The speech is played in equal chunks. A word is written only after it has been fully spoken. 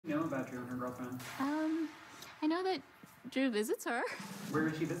You know about Drew and her girlfriend? I know that Drew visits her. Where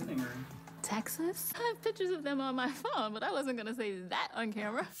is she visiting her? Texas. I have pictures of them on my phone, but I wasn't gonna say that on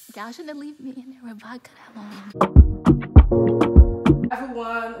camera. Y'all shouldn't leave me in there with vodka that long.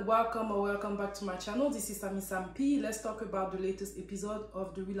 Everyone, welcome back to my channel. This is Sam P. Let's talk about the latest episode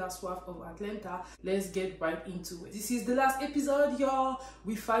of the Real Housewives of Atlanta. Let's get right into it. This is the last episode, y'all.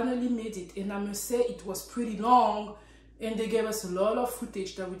 We finally made it, and I must say it was pretty long, and they gave us a lot of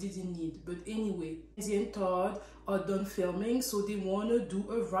footage that we didn't need. But anyway, Kandi and Todd are done filming, so they want to do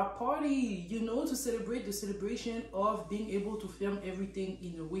a wrap party, you know, to celebrate the celebration of being able to film everything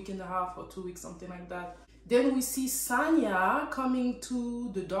in a week and a half or 2 weeks, something like that. Then we see Sanya coming to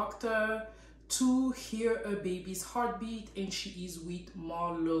the doctor to hear a baby's heartbeat, and she is with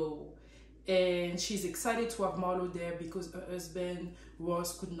Marlo. And she's excited to have Marlo there because her husband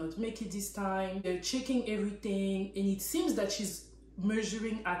Ross could not make it this time. They're checking everything, and it seems that she's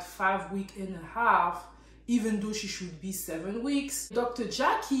measuring at 5 weeks and a half, even though she should be 7 weeks. Dr.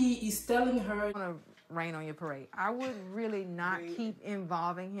 Jackie is telling her, rain on your parade. I would really not keep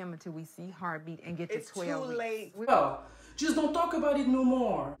involving him until we see heartbeat and get to 12 weeks. It's too late. Well, just don't talk about it no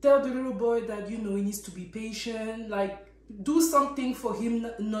more. Tell the little boy that, you know, he needs to be patient. Like, do something for him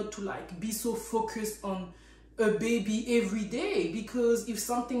not to like be so focused on a baby every day, because if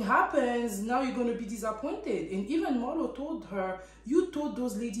something happens, now you're gonna be disappointed. And even Marlo told her, you told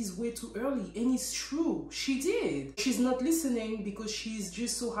those ladies way too early, and it's true, she did. She's not listening because she's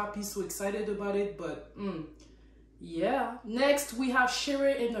just so happy, so excited about it. But yeah. Next we have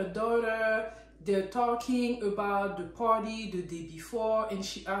Sheree and her daughter. They're talking about the party the day before, and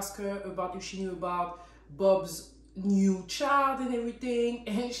she asked her about if she knew about Bob's new child and everything,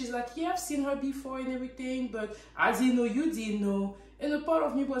 and she's like, yeah, I've seen her before and everything, but I didn't know you didn't know. And a part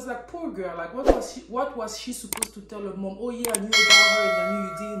of me was like, poor girl, like what was she supposed to tell her mom? Oh yeah, I knew about her and I knew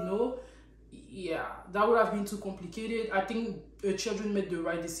you didn't know. Yeah, that would have been too complicated. I think her children made the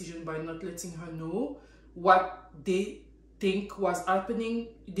right decision by not letting her know what they think was happening.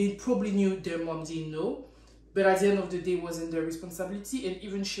 They probably knew their mom didn't know, but at the end of the day it wasn't their responsibility, and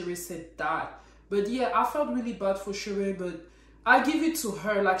even Sheree said that. But yeah, I felt really bad for Sheree, but I give it to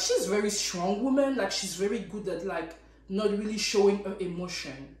her. Like, she's a very strong woman. Like, she's very good at like not really showing her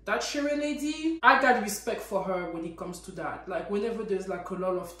emotion. That Sheree lady, I got respect for her when it comes to that. Like, whenever there's like a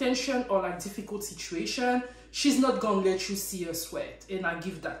lot of tension or like difficult situation, she's not gonna let you see her sweat, and I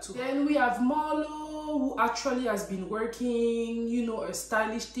give that to her. Then we have Marlo, who actually has been working, you know, a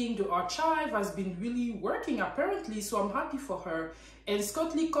stylish thing. The archive has been really working apparently, so I'm happy for her. And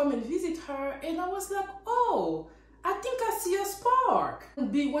Scott Lee come and visit her, and I was like, oh, I think I see a spark.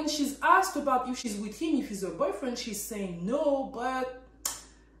 When she's asked about if she's with him, if he's her boyfriend, she's saying no, but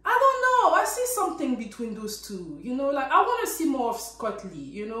I don't know. I see something between those two, you know, like I want to see more of Scott Lee.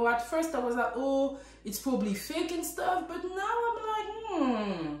 You know, at first I was like, oh, it's probably fake and stuff, but now I'm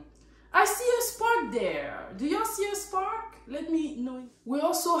like, I see a spark there. Do y'all see a spark? Let me know. We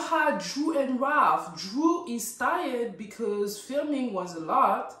also had Drew and Ralph. Drew is tired because filming was a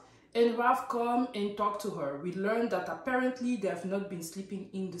lot, and Ralph come and talk to her. We learned that apparently they have not been sleeping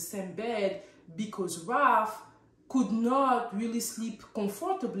in the same bed because Ralph could not really sleep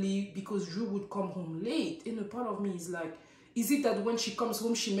comfortably because Drew would come home late. And a part of me is like, is it that when she comes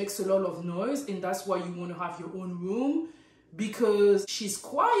home she makes a lot of noise and that's why you want to have your own room? Because she's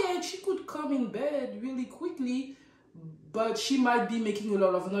quiet, she could come in bed really quickly, but she might be making a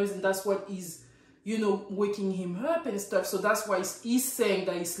lot of noise, and that's what is, you know, waking him up and stuff. So that's why he's saying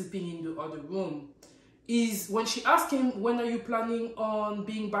that he's sleeping in the other room. Is when she asked him, when are you planning on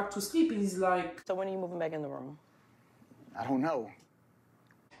being back to sleep? And he's like, so when are you moving back in the room? I don't know.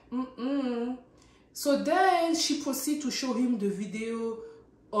 So then she proceeds to show him the video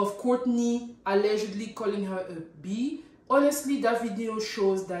of Courtney allegedly calling her a bee. Honestly, that video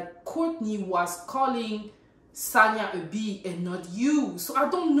shows that Courtney was calling Sanya a bee and not you. So I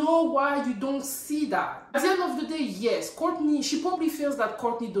don't know why you don't see that. At the end of the day, yes, Courtney, she probably feels that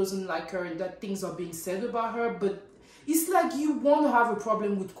Courtney doesn't like her and that things are being said about her, but it's like you want to have a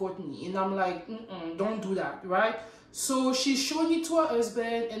problem with Courtney, and I'm like, don't do that, right? So she's showing it to her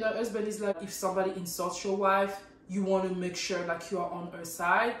husband, and her husband is like, if somebody insults your wife, you want to make sure like you are on her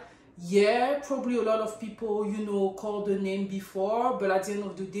side. Yeah, probably a lot of people, you know, called her name before, but at the end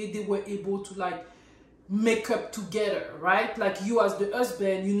of the day, they were able to like make up together, right? Like, you as the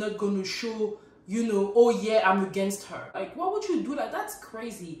husband, you're not going to show, you know, oh yeah, I'm against her. Like, why would you do that? That's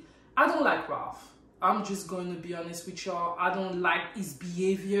crazy. I don't like Ralph. I'm just going to be honest with y'all. I don't like his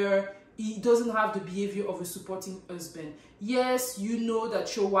behavior. He doesn't have the behavior of a supporting husband. Yes, you know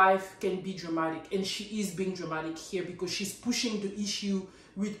that your wife can be dramatic, and she is being dramatic here because she's pushing the issue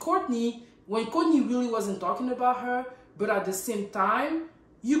with Courtney, when Courtney really wasn't talking about her, but at the same time,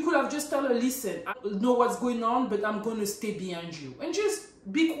 you could have just tell her, listen, I don't know what's going on, but I'm going to stay behind you. And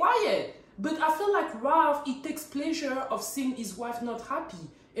just be quiet. But I feel like Ralph, he takes pleasure of seeing his wife not happy.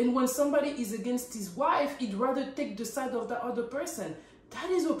 And when somebody is against his wife, he'd rather take the side of the other person. That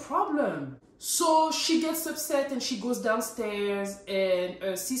is a problem. So she gets upset and she goes downstairs, and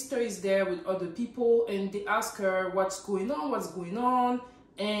her sister is there with other people, and they ask her what's going on,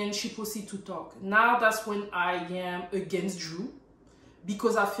 and she proceeds to talk. Now that's when I am against Drew,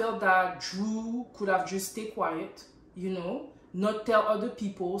 because I felt that Drew could have just stayed quiet, you know, not tell other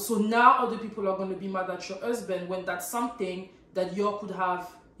people. So now other people are going to be mad at your husband when that's something that y'all could have,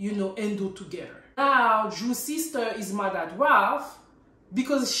 you know, handled together. Now Drew's sister is mad at Ralph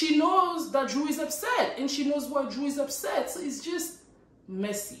because she knows that Drew is upset, and she knows why Drew is upset. So it's just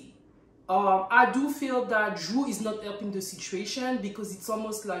messy. I do feel that Drew is not helping the situation, because it's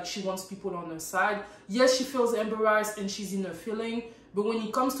almost like she wants people on her side. Yes, she feels embarrassed and she's in her feeling, but when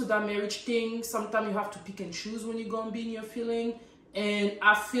it comes to that marriage thing, sometimes you have to pick and choose when you're going to be in your feeling. And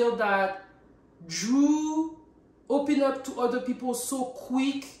I feel that Drew opening up to other people so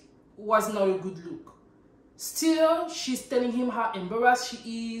quick was not a good look. Still, she's telling him how embarrassed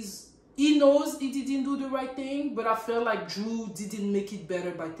she is. He knows he didn't do the right thing, but I feel like Drew didn't make it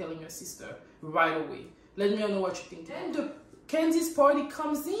better by telling her sister right away. Let me know what you think. And Kandi's party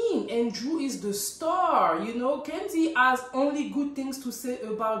comes in, and Drew is the star. You know, Kandi has only good things to say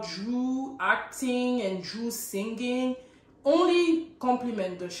about Drew acting and Drew singing. Only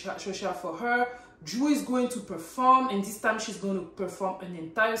compliment the Shosha for her. Drew is going to perform, and this time she's going to perform an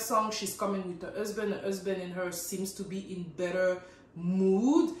entire song. She's coming with her husband. Her husband and her seems to be in better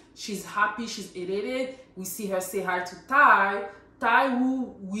mood. She's happy, she's elated. We see her say hi to Ty,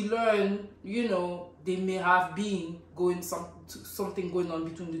 who we learn, you know, they may have been something going on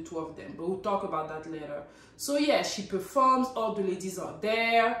between the two of them, but we'll talk about that later. So yeah, she performs, all the ladies are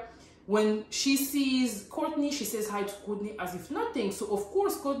there. When she sees Courtney, she says hi to Courtney as if nothing. So of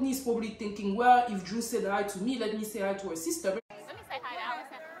course Courtney is probably thinking, well, if Drew said hi to me, let me say hi to her sister. Let me say hi to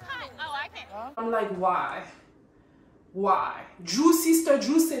Allison. Hi. Oh, I can't. I'm like, why? Drew's sister,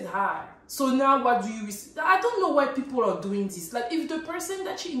 Drew said hi. So now what do you receive? I don't know why people are doing this. Like, if the person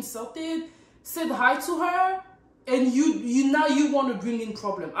that she insulted said hi to her, and you now you want to bring in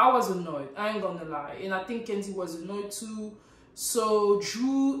problem. I was annoyed, I ain't gonna lie. And I think Kandi was annoyed too. So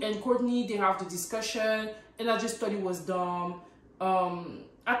Drew and Courtney, they have the discussion, and I just thought it was dumb.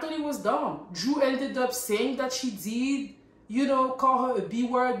 I thought it was dumb. Drew ended up saying that she did, you know, call her a B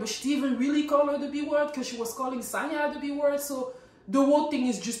word, but she didn't even really call her the B word, because she was calling Sanya the B word. So the whole thing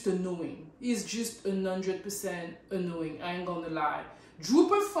is just annoying. It's just 100% annoying, I ain't gonna lie. Drew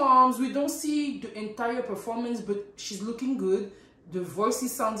performs. We don't see the entire performance, but she's looking good. The voice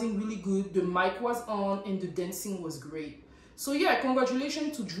is sounding really good. The mic was on, and the dancing was great. So yeah,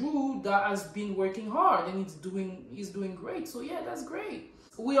 congratulations to Drew that has been working hard, and he's doing great. So yeah, that's great.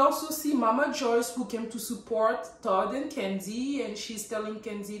 We also see Mama Joyce, who came to support Todd and Kandi, and she's telling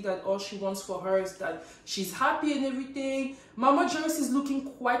Kandi that all she wants for her is that she's happy and everything. Mama Joyce is looking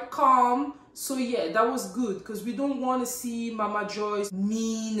quite calm. So yeah, that was good, because we don't want to see Mama Joyce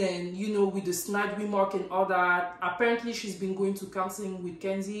mean and, you know, with the snide remark and all that. Apparently she's been going to counseling with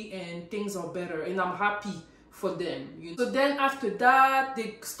Kandi, and things are better, and I'm happy for them. You know? So then after that,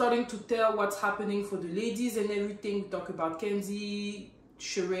 they're starting to tell what's happening for the ladies and everything. We talk about Kandi,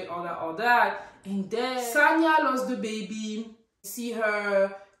 Sheree, all that. And then Sanya lost the baby. See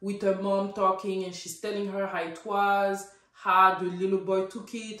her with her mom talking, and she's telling her how it was, how the little boy took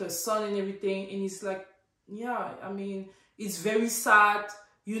it, her son and everything. And it's like, yeah, I mean, it's very sad,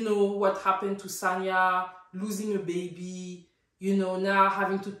 you know, what happened to Sanya, losing a baby, you know, now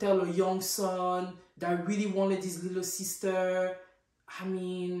having to tell a young son that really wanted his little sister. I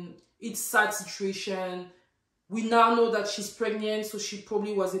mean, it's a sad situation. We now know that she's pregnant, so she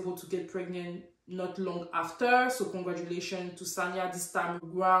probably was able to get pregnant not long after. So congratulations to Sanya this time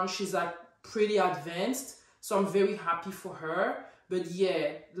around. She's like pretty advanced, so I'm very happy for her. But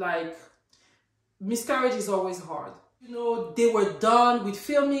yeah, like, miscarriage is always hard. You know, they were done with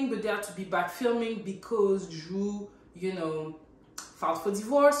filming, but they had to be back filming because Drew, you know, filed for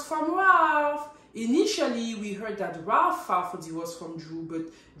divorce from Ralph. Initially, we heard that Ralph filed for divorce from Drew, but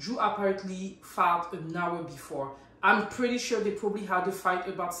Drew apparently filed an hour before. I'm pretty sure they probably had a fight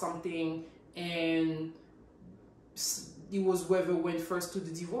about something, and it was whoever went first to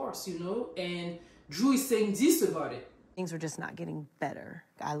the divorce, you know? And Drew is saying this about it. Things were just not getting better.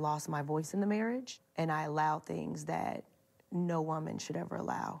 I lost my voice in the marriage, and I allowed things that no woman should ever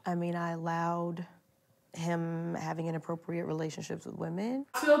allow. I mean, I allowed him having inappropriate relationships with women.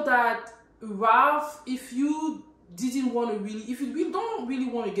 I feel that Ralph, if you didn't want to really, if you don't really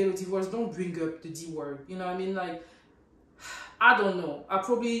want to get a divorce, don't bring up the D word. You know what I mean? Like, I don't know. I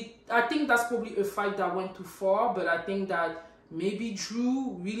think that's probably a fight that went too far, but I think that maybe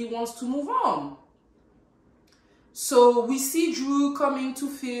Drew really wants to move on. So we see Drew coming to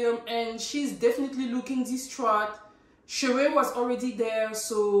film and she's definitely looking distraught. Sheree was already there,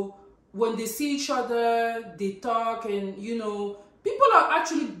 so when they see each other, they talk, and you know, people are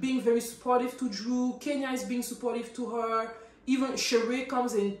actually being very supportive to Drew. Kenya is being supportive to her. Even Sheree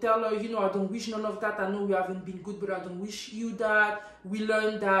comes and tell her, you know, I don't wish none of that. I know we haven't been good, but I don't wish you that. We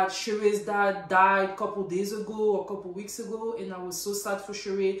learned that Sheree's dad died a couple days ago or a couple weeks ago, and I was so sad for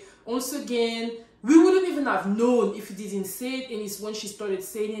Sheree. Once again, we wouldn't even have known if he didn't say it, and it's when she started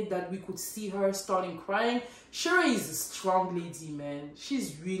saying it that we could see her starting crying. Sheree is a strong lady, man.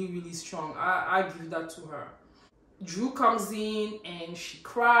 She's really, really strong. I give that to her. Drew comes in and she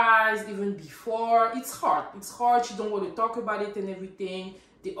cries even before. It's hard. It's hard. She don't want to talk about it and everything.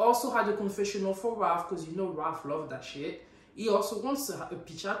 They also had a confessional for Ralph because you know Ralph loved that shit. He also wants to have a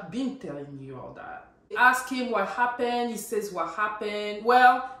picture. I've been telling you all that. They ask him what happened. He says what happened.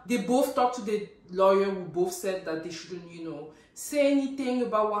 Well, they both talked to the lawyer who both said that they shouldn't, you know, say anything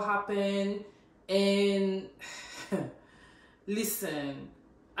about what happened. And listen,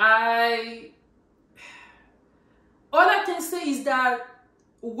 all I can say is that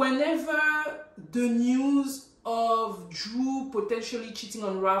whenever the news of Drew potentially cheating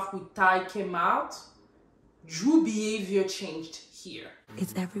on Ralph with Ty came out, Drew behavior changed here.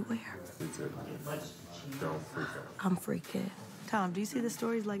 It's everywhere. I'm freaking. Tom, do you see the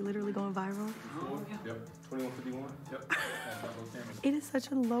stories like literally going viral? Yep. 2151. Yep. It is such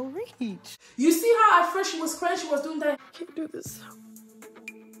a low reach. You see how at first she was crying, she was doing that. I can't do this.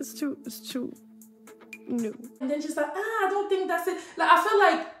 It's too new. And then she's like, I don't think that's it. Like, I feel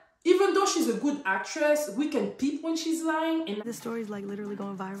like even though she's a good actress, we can peep when she's lying. And the story's like literally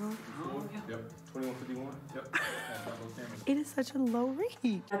going viral. Yep. 2151. Yep. It is such a low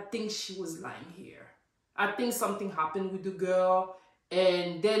reach. I think she was lying here. I think something happened with the girl.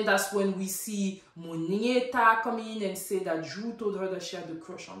 And then that's when we see Monieta come in and say that Drew told her that she had a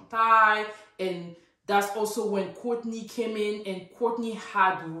crush on Ty. And that's also when Courtney came in and Courtney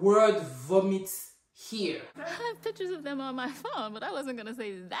had word vomits here. I have pictures of them on my phone, but I wasn't gonna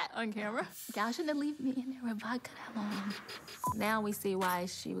say that on camera. Y'all shouldn't have left me in there with vodka that long. Now we see why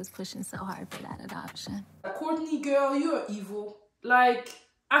she was pushing so hard for that adoption. Courtney, girl, you're evil. Like,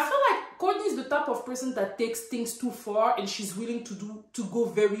 I feel like Courtney is the type of person that takes things too far and she's willing to go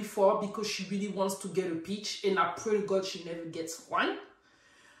very far because she really wants to get a peach, and I pray to God she never gets one.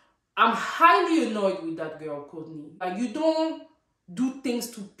 I'm highly annoyed with that girl, Courtney. Like, you don't do things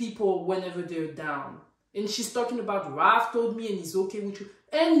to people whenever they're down. And she's talking about Ralph told me and he's okay with you.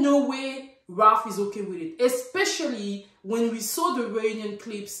 And no way Ralph is okay with it. Especially when we saw the reunion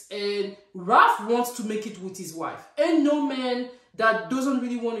clips and Ralph wants to make it with his wife. And no man that doesn't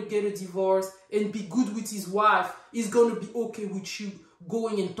really want to get a divorce and be good with his wife is going to be okay with you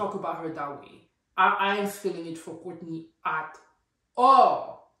going and talk about her that way. I ain't feeling it for Courtney at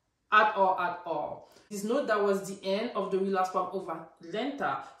all. At all, at all. Please note that was the end of the Real Housewives of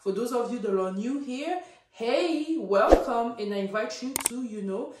Atlanta. For those of you that are new here, hey, welcome, and I invite you to, you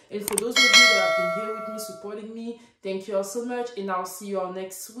know, and for those of you that have been here with me, supporting me, thank you all so much, and I'll see you all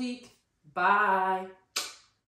next week. Bye.